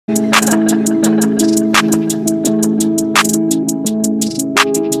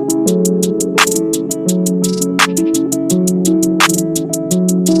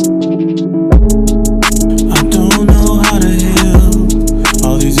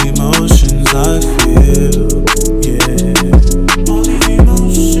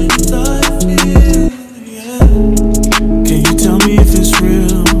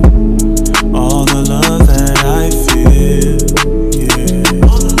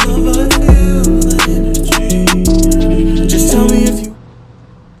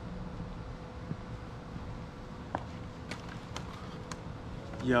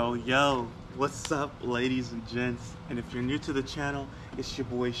What's up, ladies and gents? And if you're new to the channel, it's your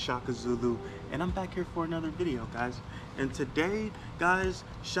boy Shaka Zulu, and I'm back here for another video, guys. And today, guys,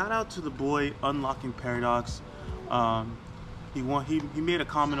 shout out to the boy Unlocking Paradox. He made a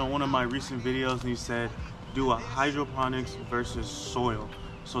comment on one of my recent videos, and he said, do a hydroponics versus soil.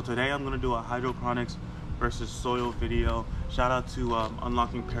 So today I'm gonna do a hydroponics versus soil video. Shout out to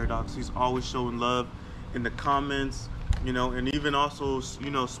Unlocking Paradox. He's always showing love in the comments, you know, and even also,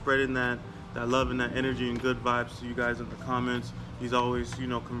 you know, spreading that love and that energy and good vibes to you guys in the comments. He's always, you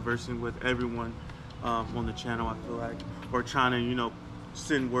know, conversing with everyone on the channel, I feel like, or trying to, you know,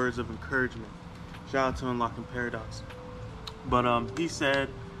 send words of encouragement. Shout out to Unlocking Paradox. But he said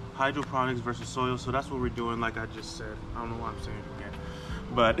hydroponics versus soil, so that's what we're doing, like I just said. I don't know why I'm saying it again,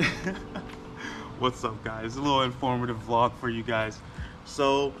 but what's up, guys? A little informative vlog for you guys.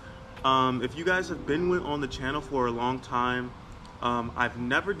 So if you guys have been on the channel for a long time, I've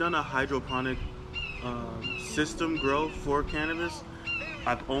never done a hydroponic system grow for cannabis.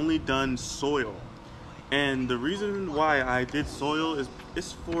 I've only done soil, and the reason why I did soil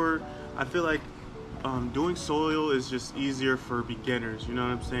is for, I feel like doing soil is just easier for beginners. You know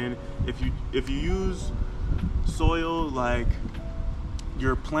what I'm saying? If you use soil, like,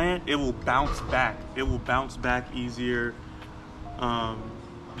 your plant, it will bounce back. It will bounce back easier.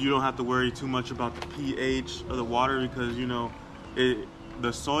 You don't have to worry too much about the pH of the water, because, you know,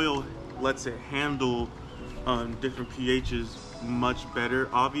 the soil lets it handle different pHs much better.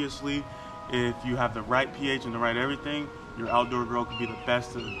 Obviously, if you have the right pH and the right everything, your outdoor grow could be the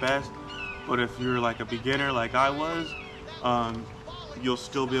best of the best. But if you're like a beginner like I was, you'll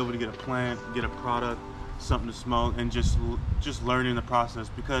still be able to get a plant, get a product, something to smoke, and just learning the process.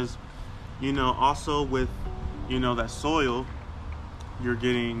 Because, you know, also with, you know, that soil, you're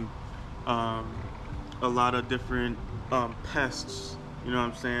getting a lot of different pests. You know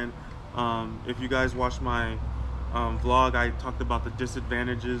what I'm saying? If you guys watched my vlog, I talked about the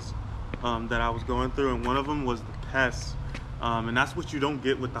disadvantages that I was going through, and one of them was the pests. And that's what you don't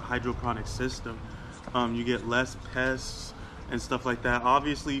get with the hydroponic system. You get less pests and stuff like that.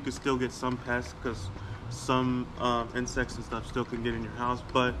 Obviously, you can still get some pests, because some insects and stuff still can get in your house,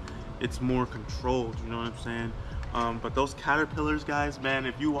 but it's more controlled. You know what I'm saying? But those caterpillars, guys, man,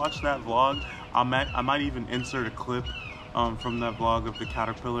 if you watch that vlog, I might even insert a clip from that vlog of the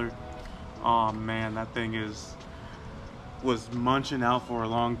caterpillar. Oh man, that thing was munching out for a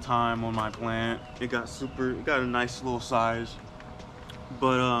long time on my plant. It got a nice little size.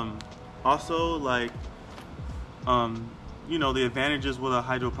 But also, like, you know, the advantages with a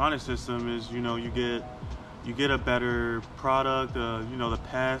hydroponic system is, you know, you get a better product, you know, the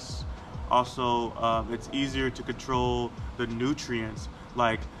pests. Also, it's easier to control the nutrients.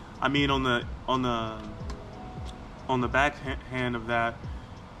 Like, I mean, on the back hand of that,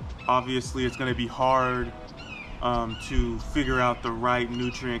 obviously it's going to be hard to figure out the right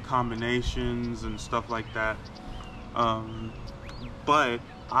nutrient combinations and stuff like that. But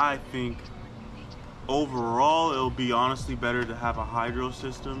I think overall it'll be honestly better to have a hydro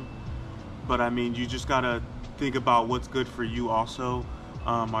system. But I mean, you just gotta think about what's good for you also.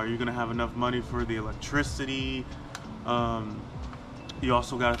 Are you gonna have enough money for the electricity? You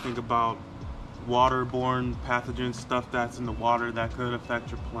also gotta think about waterborne pathogens, stuff that's in the water that could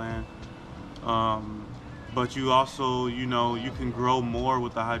affect your plant. But you also, you know, you can grow more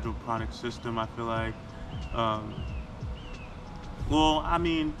with the hydroponic system, I feel like. Well, I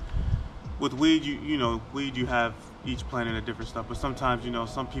mean, with weed, you have each plant in a different stuff, but sometimes, you know,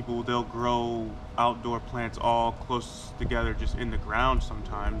 some people, they'll grow outdoor plants all close together just in the ground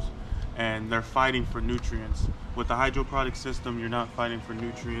sometimes, and they're fighting for nutrients. With the hydroponic system, you're not fighting for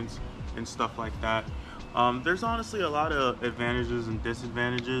nutrients and stuff like that. There's honestly a lot of advantages and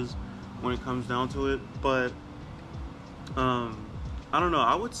disadvantages when it comes down to it, but I don't know,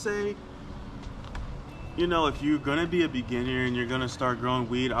 I would say, you know, if you're gonna be a beginner and you're gonna start growing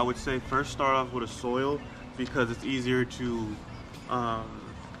weed, I would say first start off with a soil, because it's easier to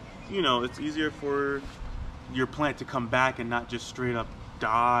you know, it's easier for your plant to come back and not just straight up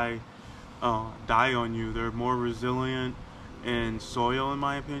die on you. They're more resilient in soil, in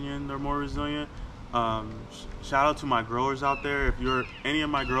my opinion. They're more resilient. Shout out to my growers out there. If you're any of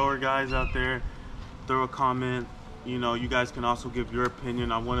my grower guys out there, throw a comment. You know, you guys can also give your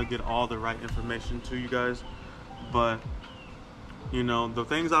opinion. I want to get all the right information to you guys. But, you know, the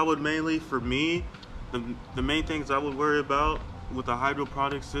things I would mainly, for me, the main things I would worry about with the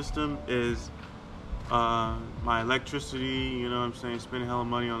hydroponic system is my electricity. You know what I'm saying? Spending hella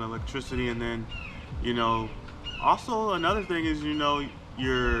money on electricity. And then, you know, also another thing is, you know,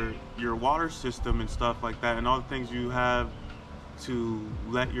 your water system and stuff like that, and all the things you have to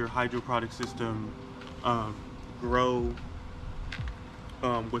let your hydroponic system grow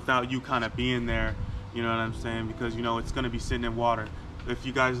without you kind of being there, you know what I'm saying? Because, you know, it's going to be sitting in water. If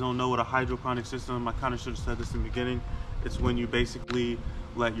you guys don't know what a hydroponic system, I kind of should have said this in the beginning. It's when you basically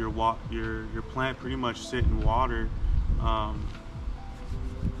let your plant pretty much sit in water.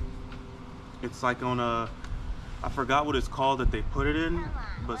 It's like on a, I forgot what it's called that they put it in,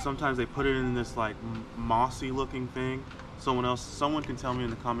 but sometimes they put it in this like mossy looking thing. Someone can tell me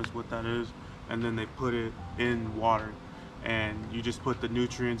in the comments what that is, and then they put it in water, and you just put the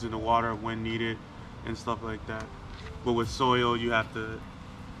nutrients in the water when needed and stuff like that. But with soil, you have to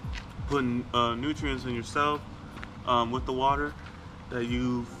put nutrients in yourself with the water that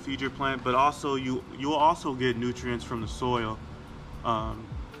you feed your plant, but also you'll also get nutrients from the soil.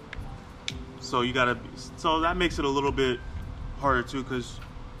 So that makes it a little bit harder too, because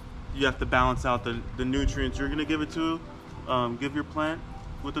you have to balance out the nutrients you're gonna give it to, give your plant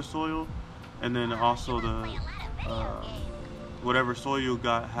with the soil, and then also the whatever soil you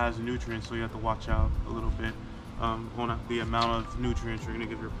got has nutrients, so you have to watch out a little bit on the amount of nutrients you're gonna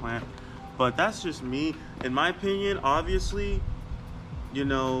give your plant. But that's just me. In my opinion, obviously, you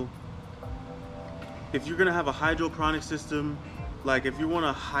know, if you're gonna have a hydroponic system, like if you want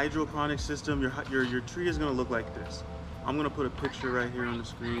a hydroponic system, your tree is gonna look like this. I'm gonna put a picture right here on the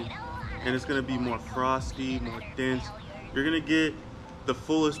screen, and it's gonna be more frosty, more dense. You're gonna get the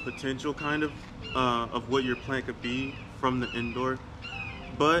fullest potential kind of what your plant could be from the indoor.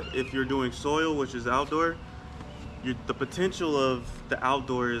 But if you're doing soil, which is outdoor, the potential of the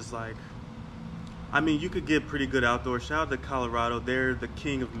outdoor is like, I mean, you could get pretty good outdoor. Shout out to Colorado, they're the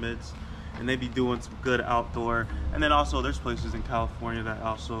king of mids, and they be doing some good outdoor. And then also there's places in California that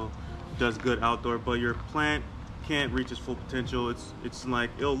also does good outdoor, but your plant can't reach its full potential. It's like,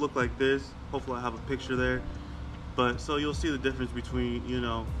 it'll look like this. Hopefully I have a picture there. But so you'll see the difference between, you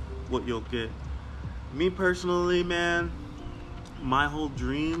know, what you'll get. Me personally, man, my whole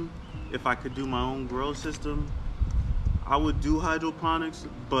dream, if I could do my own grow system, I would do hydroponics,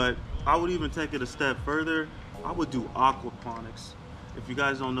 but I would even take it a step further. I would do aquaponics. If you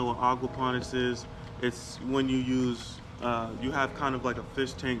guys don't know what aquaponics is, it's when you use, you have kind of like a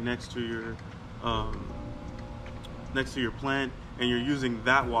fish tank next to your plant, and you're using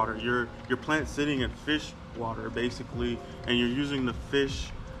that water. Your plant's sitting in fish water basically, and you're using the fish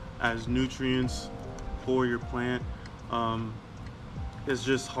as nutrients for your plant. It's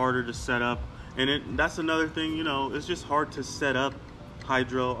just harder to set up, and that's another thing, you know, it's just hard to set up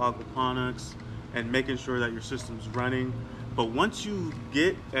aquaponics and making sure that your system's running. But once you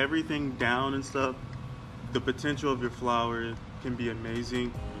get everything down and stuff, the potential of your flower can be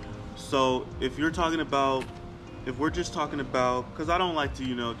amazing. So if we're just talking about, because I don't like to,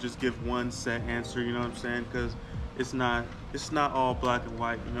 you know, just give one set answer, you know what I'm saying, because it's not all black and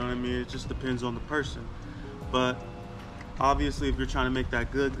white, you know what I mean? It just depends on the person. But obviously, if you're trying to make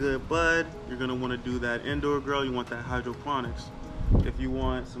that good bud, you're gonna want to do that indoor grow. You want that hydroponics. If you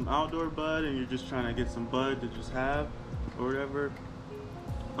want some outdoor bud and you're just trying to get some bud to just have or whatever,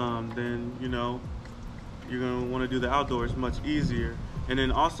 then, you know, you're gonna want to do the outdoor. It's much easier. And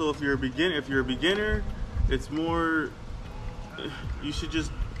then also, if you're a beginner, it's more, you should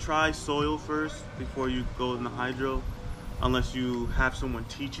just try soil first before you go in the hydro, unless you have someone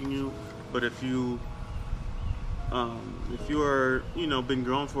teaching you. But if you are, you know, been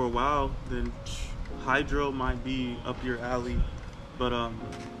growing for a while, then hydro might be up your alley. But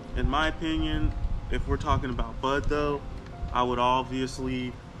in my opinion, if we're talking about bud though, I would love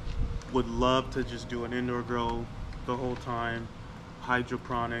to just do an indoor grow the whole time.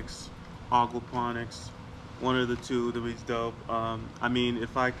 Hydroponics, aquaponics, one of the two, that was dope. I mean,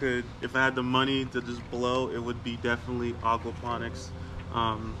 if I had the money to just blow, it would be definitely aquaponics.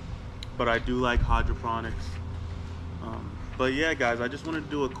 But I do like hydroponics. But yeah, guys, I just wanted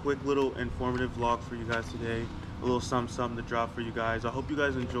to do a quick little informative vlog for you guys today. A little something to drop for you guys. I hope you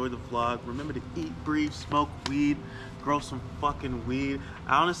guys enjoyed the vlog. Remember to eat, breathe, smoke weed, grow some fucking weed.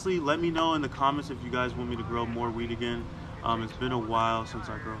 Honestly, let me know in the comments if you guys want me to grow more weed again. It's been a while since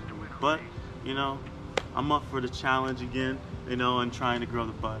I grew weed, but you know, I'm up for the challenge again, you know, and trying to grow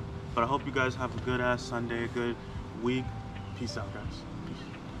the bud. But I hope you guys have a good ass Sunday, a good week. Peace out, guys. Peace.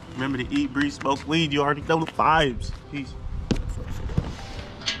 Remember to eat, breathe, smoke weed. You already know the vibes. Peace.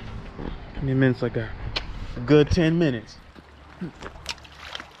 How many minutes I got? A good 10 minutes.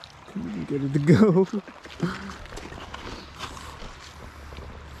 Get it to go.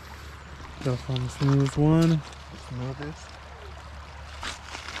 Gotta find the smoothest one. Smoothest.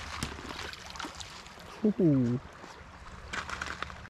 Ooh.